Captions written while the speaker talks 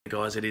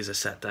Guys, it is a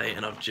Saturday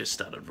and I've just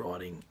started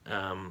writing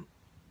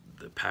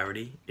the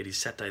parody. It is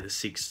Saturday the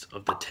 6th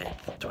of the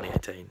 10th,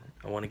 2018.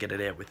 I want to get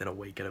it out within a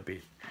week and a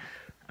bit.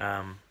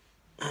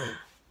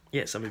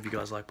 Yeah, some of you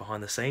guys like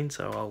behind the scenes,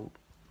 so I'll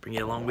bring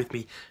you along with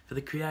me for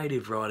the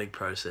creative writing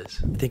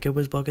process. Think it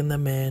was blocking the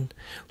man,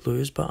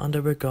 lose but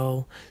under a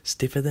goal,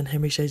 stiffer than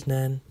Henry Shea's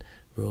nan.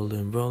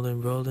 Rolling,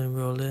 rolling, rolling,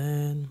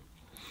 rolling.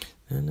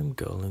 And I'm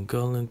golling,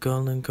 golling,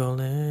 golling,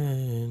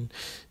 golling.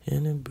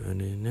 And I'm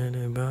burning, and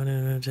I'm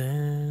burning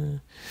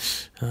down.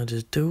 I'm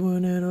just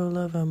doing it all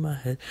over my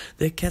head.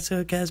 The Cats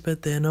are gas,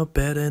 but they're not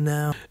better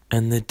now.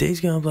 And the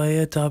D's gonna play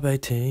a top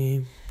 8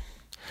 team.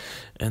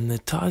 And the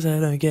Tigers, I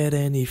don't get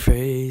any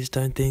freeze.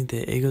 Don't think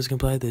the Eagles can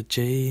play the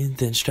G.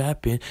 Then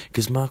strap in,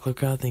 cause Mark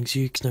Lacroix thinks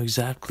you know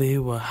exactly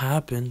what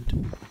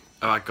happened.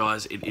 Alright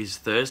guys, it is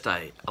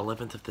Thursday,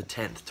 11th of the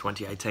 10th,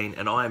 2018,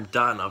 and I am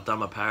done. I've done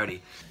my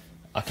parody.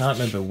 I can't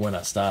remember when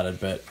I started,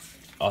 but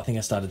I think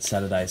I started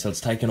Saturday, so it's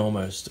taken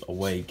almost a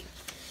week.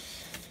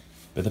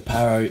 But the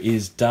paro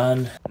is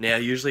done. Now,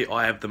 usually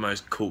I have the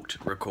most cooked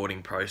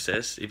recording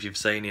process. If you've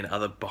seen in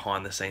other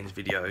behind-the-scenes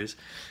videos,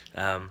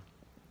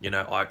 you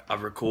know, I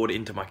record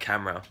into my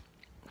camera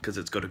because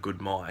it's got a good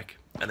mic,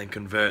 and then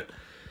convert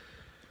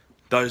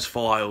those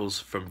files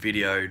from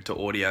video to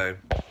audio.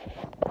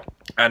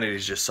 And it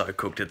is just so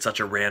cooked. It's such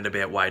a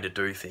roundabout way to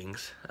do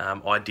things.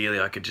 Ideally,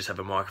 I could just have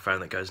a microphone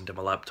that goes into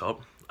my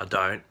laptop. I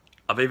don't.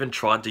 I've even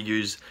tried to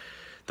use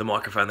the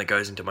microphone that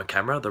goes into my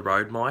camera, the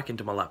Rode mic,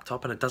 into my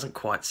laptop, and it doesn't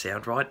quite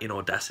sound right in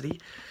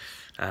Audacity.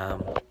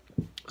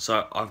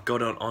 So I've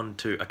got it on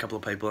to a couple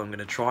of people. I'm going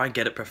to try and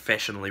get it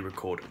professionally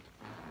recorded,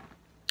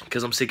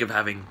 because I'm sick of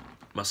having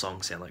my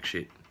songs sound like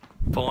shit.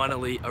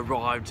 Finally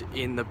arrived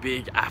in the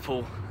Big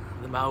Apple,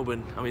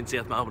 Melbourne. I'm in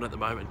South Melbourne at the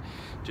moment,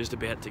 just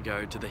about to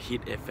go to the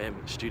Hit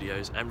FM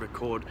studios and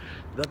record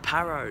the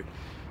paro.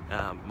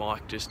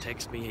 Mike just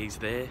texted me, he's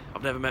there.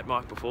 I've never met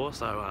Mike before,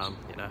 so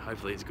you know,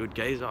 hopefully he's a good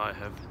geezer. I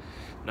have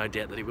no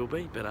doubt that he will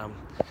be, but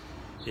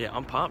yeah,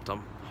 I'm pumped.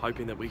 I'm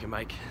hoping that we can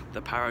make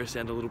the paro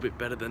sound a little bit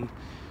better than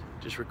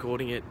just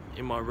recording it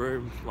in my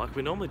room like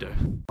we normally do.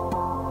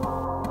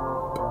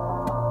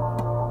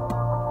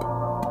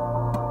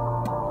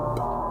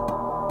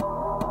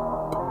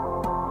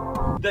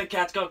 The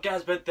Cats got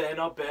gas, but they're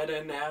not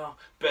better now,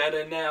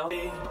 better now.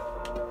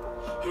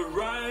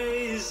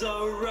 Hooray,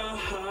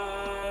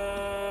 alright.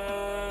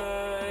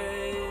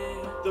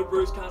 The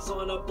Roos can't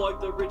sign a bloke,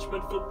 the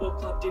Richmond Football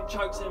Club did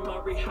chokes, and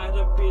Murray had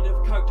a bit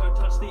of coke. Don't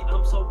touch the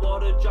so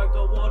what a joke,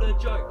 oh what a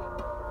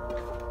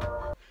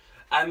joke.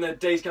 And the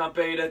D's can't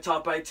beat a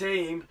top 8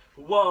 team,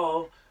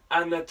 whoa.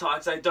 And the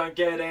Tigers, they don't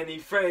get any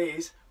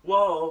freeze,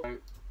 whoa. So,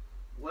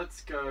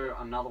 let's go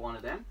another one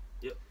of them.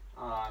 Yep.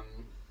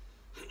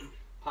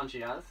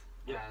 Punchy as,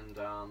 yep. And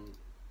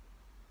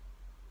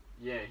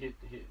yeah,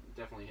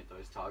 definitely hit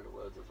those target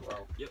words as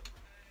well. Yep.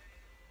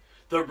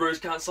 The Roos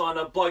can't sign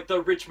a bloke,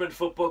 the Richmond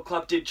Football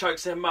Club did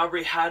chokes, and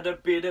Murray had a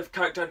bit of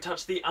coke. Don't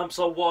touch the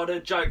so what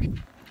a joke.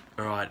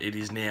 Alright, it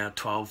is now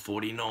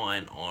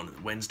 12:49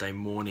 on Wednesday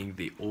morning.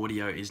 The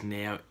audio is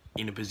now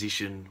in a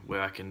position where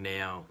I can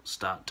now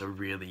start to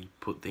really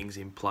put things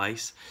in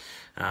place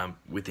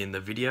within the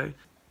video.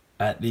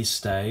 At this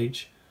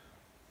stage,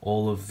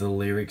 all of the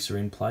lyrics are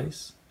in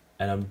place,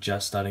 and I'm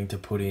just starting to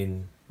put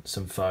in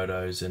some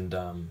photos and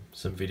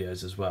some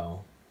videos as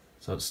well.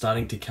 So it's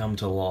starting to come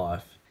to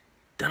life.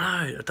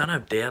 I don't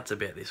have doubts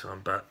about this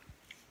one, but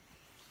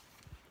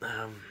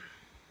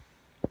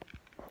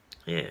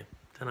yeah,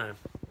 don't know. A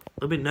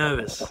little bit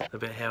nervous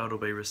about how it'll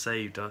be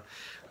received. I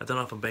don't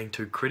know if I'm being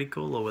too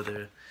critical or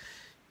whether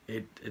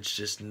it's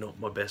just not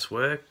my best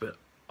work, but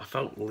I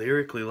felt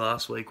lyrically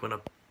last week when I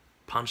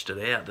punched it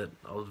out that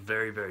I was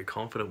very, very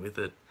confident with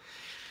it.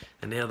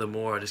 And now the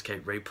more I just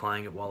keep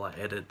replaying it while I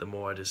edit, the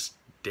more I just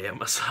doubt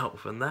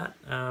myself. And that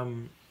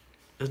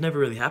has never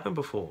really happened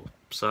before.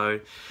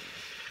 So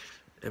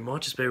it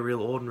might just be a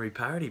real ordinary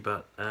parody,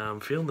 but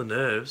I'm feeling the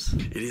nerves.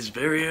 It is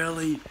very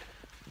early.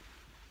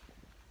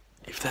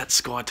 If that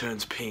sky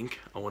turns pink,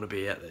 I want to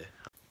be out there.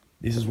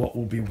 This is what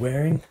we'll be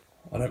wearing.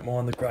 I don't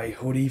mind the grey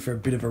hoodie for a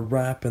bit of a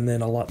wrap, and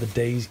then I like the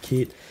D's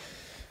kit.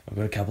 I've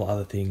got a couple of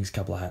other things, a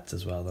couple of hats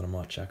as well that I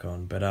might chuck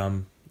on. But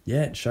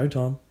yeah, it's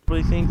showtime.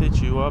 We think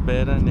that you are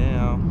better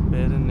now,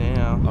 better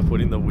now. I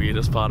put in the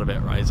weirdest part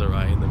about Razor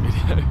Ray in the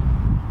video.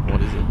 What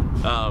is it?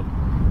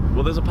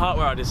 Well, there's a part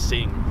where I just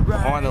sing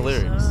behind the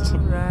lyrics,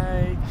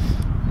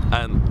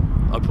 and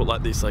I put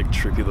like this like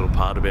trippy little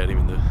part about him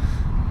in the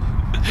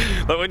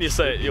like when you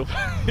say it, you'll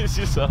it's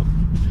yourself.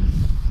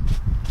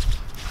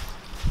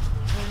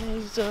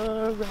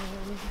 Razor Ray,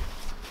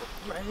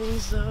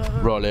 Razor.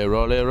 Roll it,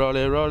 roll it, roll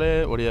it, roll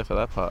it. What do you have for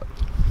that part?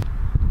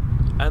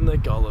 And the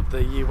goal of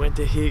the year went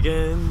to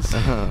Higgins.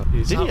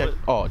 Did he?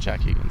 Oh,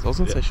 Jack Higgins. I was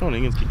gonna say Sean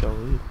Higgins kicked goal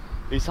of the year.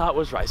 His heart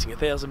was racing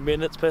 1,000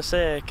 minutes per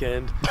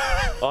second.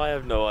 I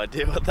have no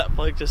idea what that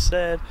bloke just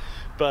said,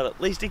 but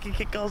at least he can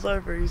kick goals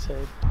over his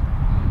head.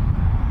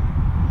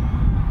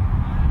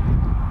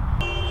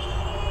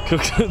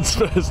 Cookton's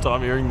first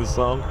time hearing the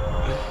song.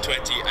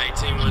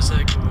 2018 was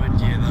a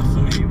good year, the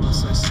footy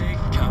was so sick.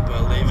 Can't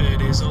believe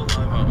it is all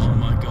over.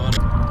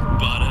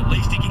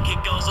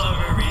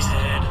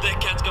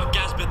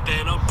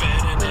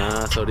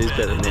 is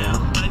better now.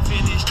 They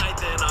finished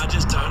 8th and I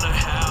just don't know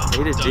how.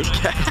 Eat a dick,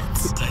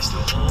 cats. They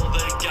stole all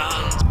the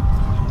guns.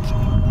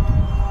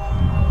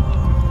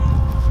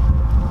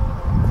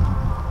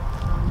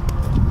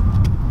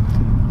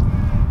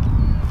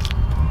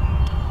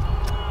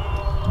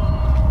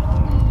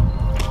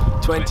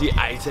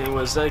 "2018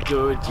 was a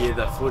good year,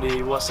 the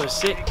footy was so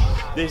sick.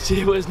 This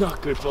year was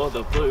not good for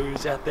the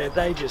Blues out there,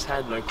 they just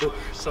had no clue.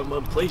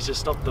 Someone please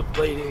just stop the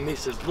bleeding,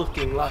 this is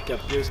looking like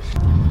abuse."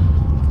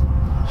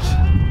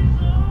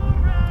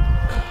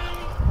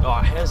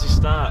 Oh, how's he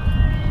start?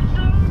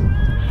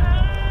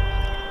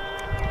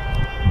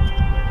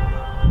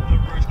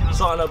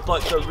 Sign up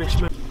like the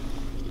Richmond.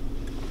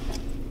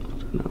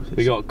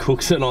 We got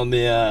Cookson on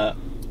the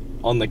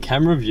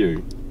camera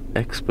view.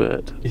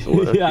 Expert.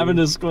 You're having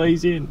to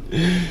squeeze in.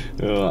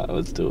 Alright,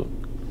 let's do it.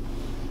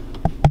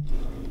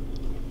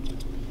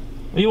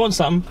 Oh, you want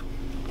something?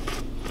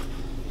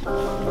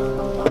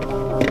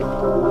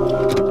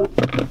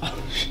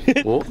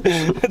 What?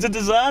 It's a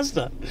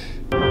disaster.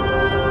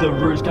 The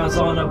Roos can't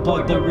sign a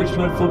bloke, the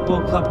Richmond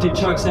Football Club did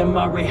chokes, and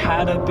Murray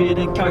had a bit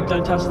of coke,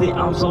 don't touch the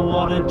arms, or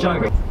what a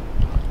joke.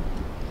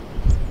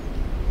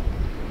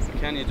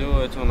 Can you do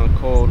it on a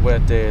cold,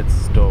 wet day at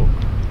Stoke?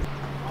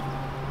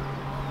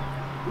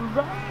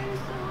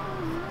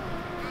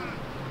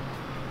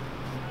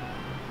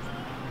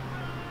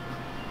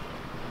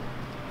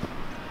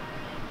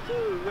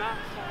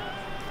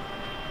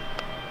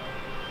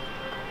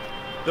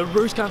 The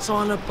Roos can't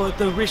sign up, but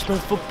the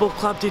Richmond Football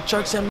Club did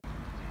jokes and...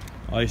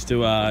 I used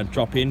to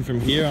drop in from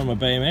here on my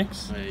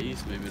BMX. Oh, yeah, you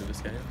used to be a bit of a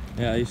skater.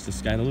 Yeah, I used to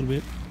skate a little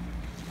bit.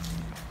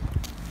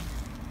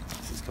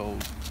 This is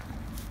called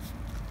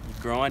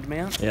grind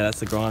mount. Yeah, that's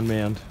the grind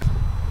mound.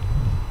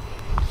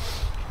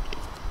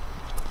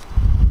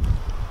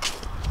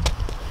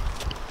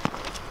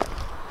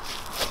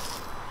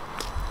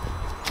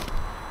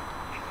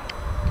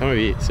 Come over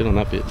here, sit on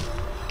that bit.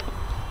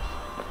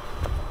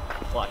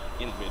 Like,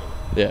 in the middle.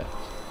 Yeah.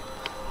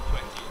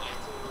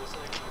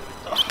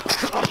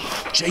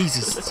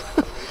 Jesus!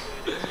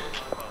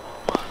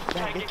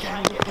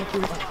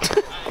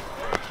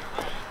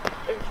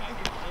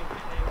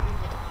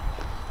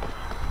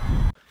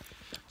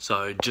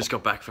 So, just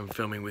got back from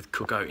filming with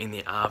Cooko in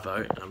the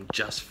Arvo, and I'm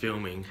just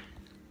filming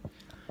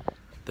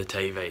the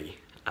TV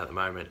at the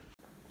moment.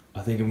 I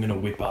think I'm gonna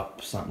whip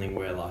up something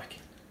where, like,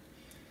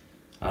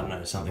 I don't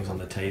know, something's on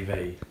the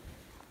TV.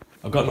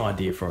 I've got an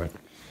idea for it.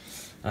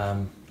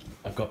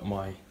 I've got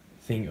my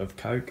thing of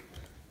Coke,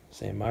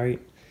 Sam Murray,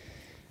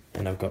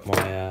 and I've got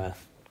my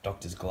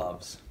doctor's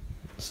gloves.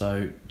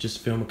 So just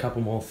film a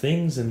couple more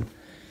things and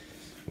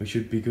we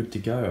should be good to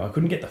go. I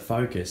couldn't get the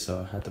focus,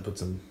 so I had to put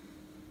some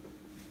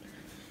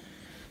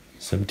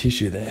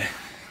tissue there.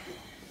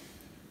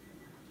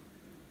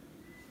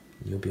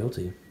 You'll be able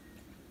to.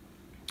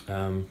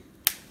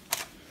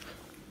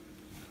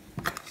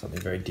 Something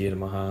very dear to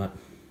my heart.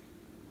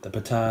 The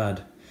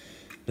petard.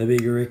 The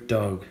big Rick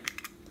dog.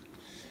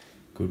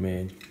 Good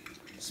man.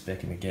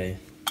 Specky McGee.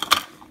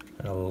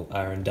 And a little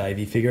Aaron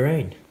Davey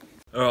figurine.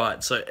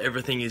 Alright, so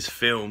everything is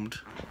filmed.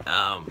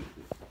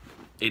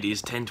 It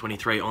is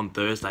 10:23 on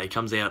Thursday. It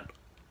comes out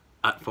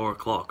at 4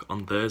 o'clock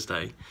on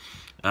Thursday.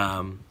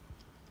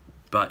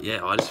 But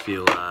yeah, I just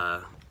feel,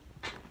 I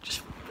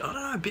don't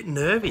know, a bit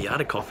nervy. I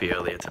had a coffee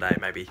earlier today,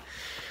 maybe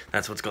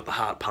that's what's got the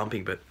heart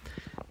pumping, but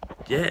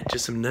yeah,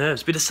 just some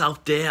nerves, bit of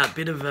self-doubt,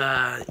 bit of,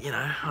 you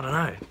know, I don't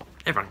know.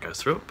 Everyone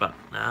goes through it, but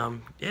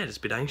yeah, just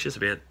a bit anxious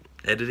about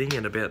editing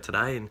and about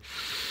today and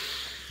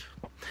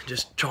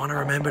just trying to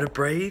remember to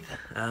breathe.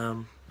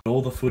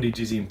 All the footage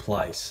is in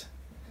place.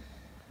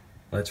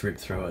 Let's rip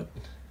through it.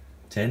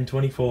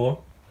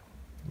 10:24,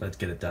 let's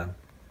get it done.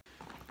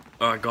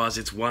 Alright guys,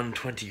 it's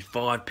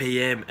 1:25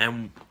 PM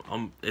and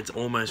it's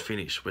almost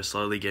finished. We're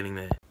slowly getting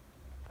there.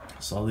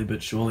 Slowly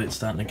but surely it's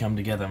starting to come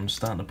together. I'm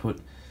starting to put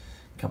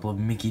a couple of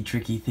Mickey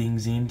tricky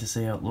things in to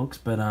see how it looks,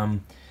 but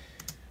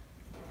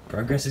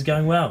progress is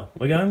going well.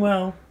 We're going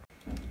well.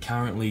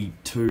 Currently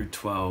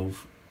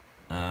 2:12.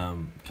 A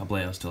couple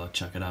of hours till I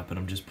chuck it up, and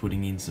I'm just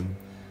putting in some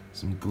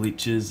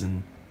glitches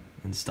and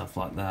stuff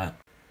like that.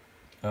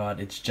 Alright,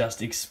 it's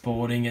just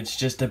exporting. It's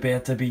just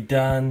about to be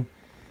done.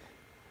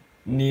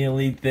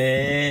 Nearly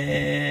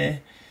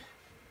there.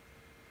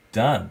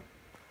 Done.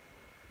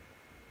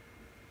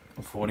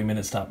 40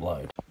 minutes to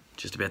upload.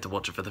 Just about to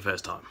watch it for the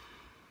first time.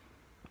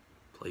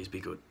 Please be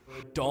good.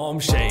 Dom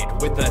shade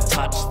with a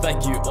touch,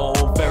 thank you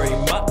all very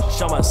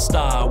much. I'm a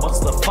star, what's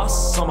the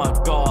fuss? Oh my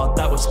god,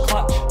 that was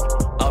clutch.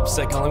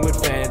 Upset Collingwood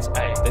fans,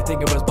 ay. They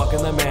think it was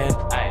bucking the man,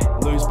 ay.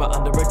 Lose but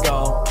under a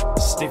goal,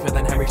 stiffer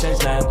than Henry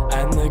Chase Nan.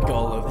 And the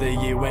goal of the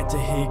year went to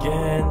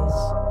Higgins.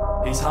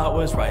 His heart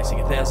was racing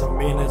 1,000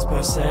 minutes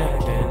per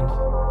second.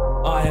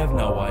 I have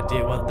no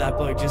idea what that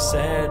bloke just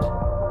said,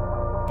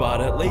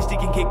 but at least he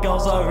can kick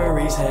goals over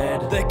his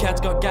head. The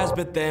Cats got gas,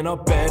 but they're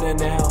not better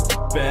now.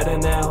 Better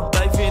now.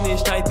 They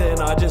finished 8th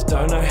and I just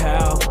don't know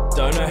how.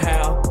 Don't know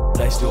how.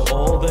 They steal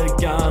all the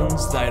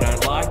guns. They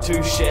don't like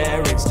to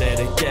share.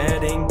 Instead of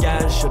getting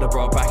gas, should have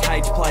brought back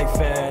H play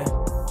fair.